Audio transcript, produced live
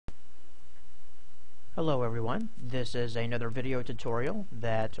Hello everyone, this is another video tutorial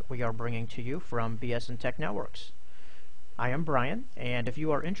that we are bringing to you from BS Tech Networks. I am Brian, and if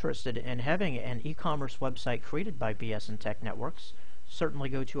you are interested in having an e-commerce website created by BS Tech Networks, certainly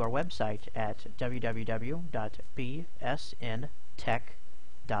go to our website at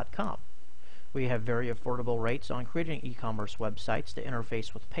www.bsntech.com. We have very affordable rates on creating e-commerce websites to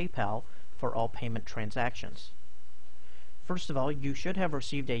interface with PayPal for all payment transactions. First of all, you should have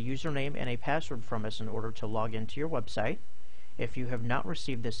received a username and a password from us in order to log into your website. If you have not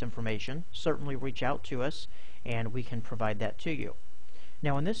received this information, certainly reach out to us and we can provide that to you.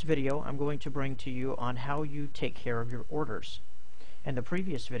 Now in this video, I'm going to bring to you on how you take care of your orders. In the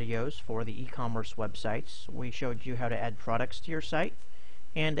previous videos for the e-commerce websites, we showed you how to add products to your site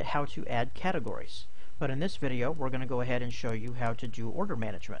and how to add categories. But in this video, we're going to go ahead and show you how to do order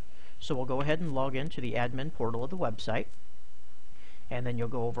management. So we'll go ahead and log into the admin portal of the website. And then you'll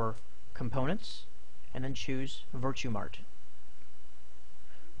go over Components, and then choose VirtuMart.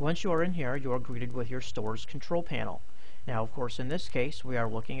 Once you are in here, you are greeted with your store's control panel. Now, of course, in this case, we are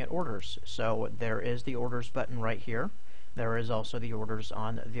looking at orders. So there is the orders button right here. There is also the orders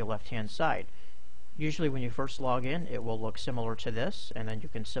on the left-hand side. Usually when you first log in, it will look similar to this, and then you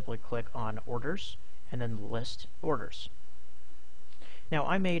can simply click on Orders, and then List Orders. Now,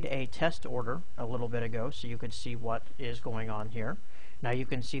 I made a test order a little bit ago, so you could see what is going on here. Now you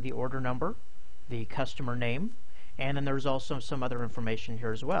can see the order number, the customer name, and then there's also some other information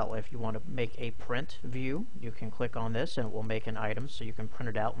here as well. If you want to make a print view, you can click on this and it will make an item so you can print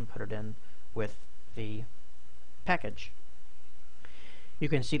it out and put it in with the package. You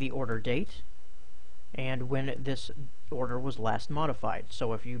can see the order date and when this order was last modified.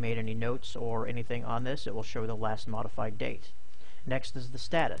 So if you made any notes or anything on this, it will show the last modified date. Next is the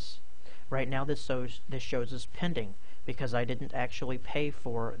status. Right now this shows as pending, because I didn't actually pay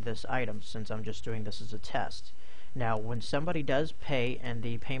for this item since I'm just doing this as a test. Now when somebody does pay and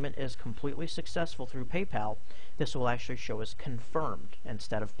the payment is completely successful through PayPal, this will actually show as confirmed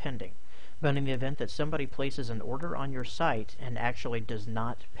instead of pending. But in the event that somebody places an order on your site and actually does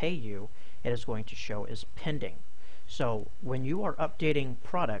not pay you, it is going to show as pending. So when you are updating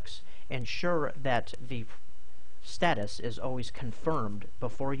products, ensure that the status is always confirmed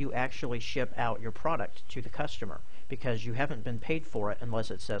before you actually ship out your product to the customer, because you haven't been paid for it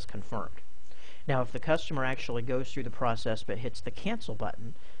unless it says confirmed. Now if the customer actually goes through the process but hits the cancel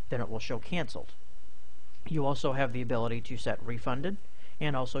button, then it will show canceled. You also have the ability to set refunded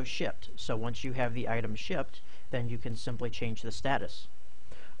and also shipped. So once you have the item shipped, then you can simply change the status.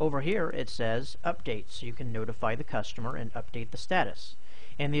 Over here it says update, so you can notify the customer and update the status.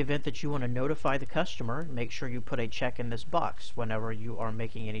 In the event that you want to notify the customer, make sure you put a check in this box whenever you are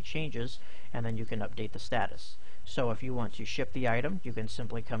making any changes, and then you can update the status. So if you want to ship the item, you can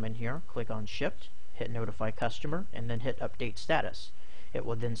simply come in here, click on Shipped, hit Notify Customer, and then hit Update Status. It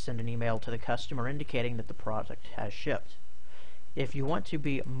will then send an email to the customer indicating that the product has shipped. If you want to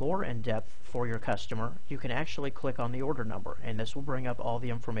be more in-depth for your customer, you can actually click on the order number, and this will bring up all the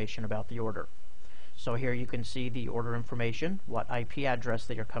information about the order. So here you can see the order information, what IP address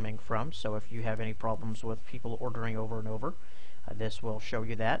that you're coming from. So if you have any problems with people ordering over and over, this will show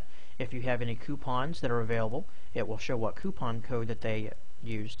you that. If you have any coupons that are available, it will show what coupon code that they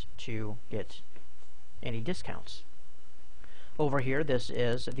used to get any discounts. Over here, this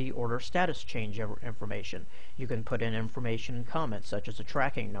is the order status change information. You can put in information and comments such as a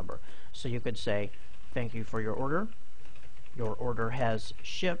tracking number. So you could say, thank you for your order has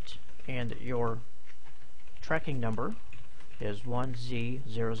shipped, and your tracking number is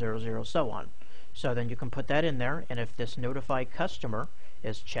 1Z000, so on. So then you can put that in there, and if this notify customer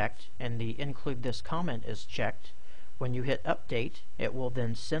is checked and the include this comment is checked, when you hit update, it will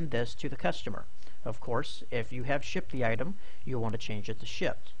then send this to the customer. Of course, if you have shipped the item, you'll want to change it to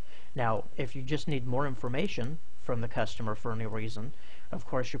shipped. Now, if you just need more information from the customer for any reason, of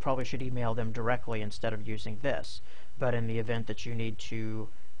course you probably should email them directly instead of using this. But in the event that you need to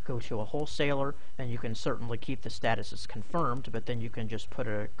go to a wholesaler, then you can certainly keep the status as confirmed, but then you can just put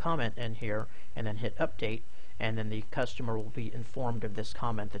a comment in here and then hit update, and then the customer will be informed of this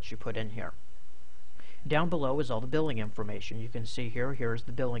comment that you put in here. Down below is all the billing information. You can see here's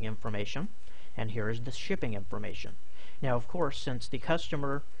the billing information, and here is the shipping information. Now of course, since the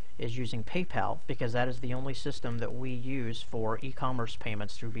customer is using PayPal, because that is the only system that we use for e-commerce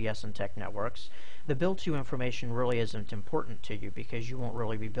payments through BS Tech Networks, the bill to information really isn't important to you because you won't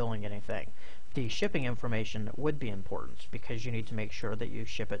really be billing anything. The shipping information would be important because you need to make sure that you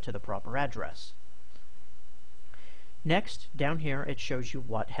ship it to the proper address. Next, down here it shows you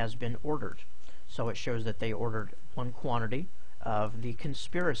what has been ordered. So it shows that they ordered one quantity of the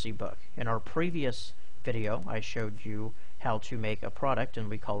conspiracy book. In our previous video, I showed you how to make a product, and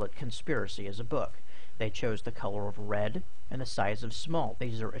we call it Conspiracy as a book. They chose the color of red and the size of small.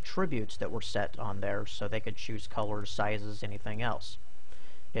 These are attributes that were set on there, so they could choose colors, sizes, anything else.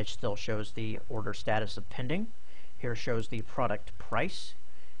 It still shows the order status of pending. Here shows the product price.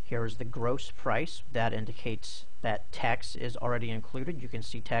 Here is the gross price. That indicates that tax is already included. You can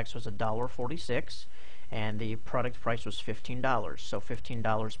see tax was $1.46, and the product price was $15. So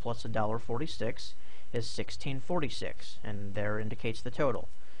 $15 plus $1.46 is $16.46, and there indicates the total.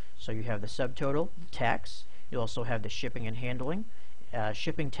 So you have the subtotal, the tax. You also have the shipping and handling.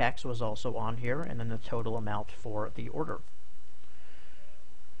 Shipping tax was also on here, and then the total amount for the order.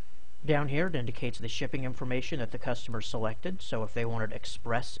 Down here it indicates the shipping information that the customer selected. So if they wanted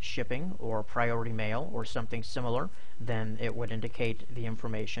express shipping or priority mail or something similar, then it would indicate the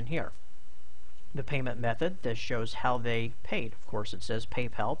information here. The payment method, this shows how they paid. Of course it says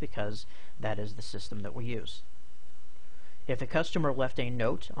PayPal because that is the system that we use. If the customer left a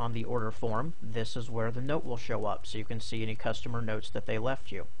note on the order form, this is where the note will show up, so you can see any customer notes that they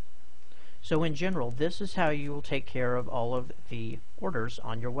left you. So in general, this is how you will take care of all of the orders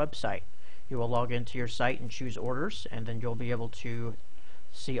on your website. You will log into your site and choose orders, and then you'll be able to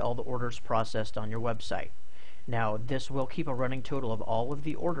see all the orders processed on your website. Now, this will keep a running total of all of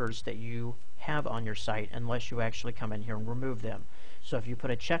the orders that you have on your site unless you actually come in here and remove them. So if you put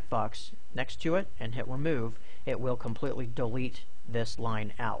a checkbox next to it and hit remove, it will completely delete this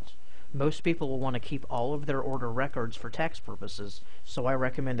line out. Most people will want to keep all of their order records for tax purposes, so I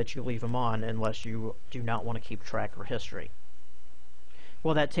recommend that you leave them on unless you do not want to keep track or history.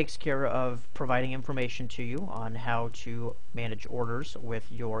 Well, that takes care of providing information to you on how to manage orders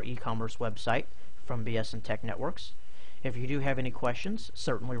with your e-commerce website from BSN Tech Networks. If you do have any questions,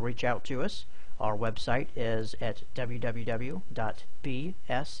 certainly reach out to us. Our website is at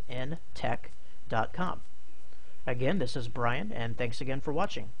www.bsntech.com. Again, this is Brian, and thanks again for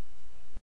watching.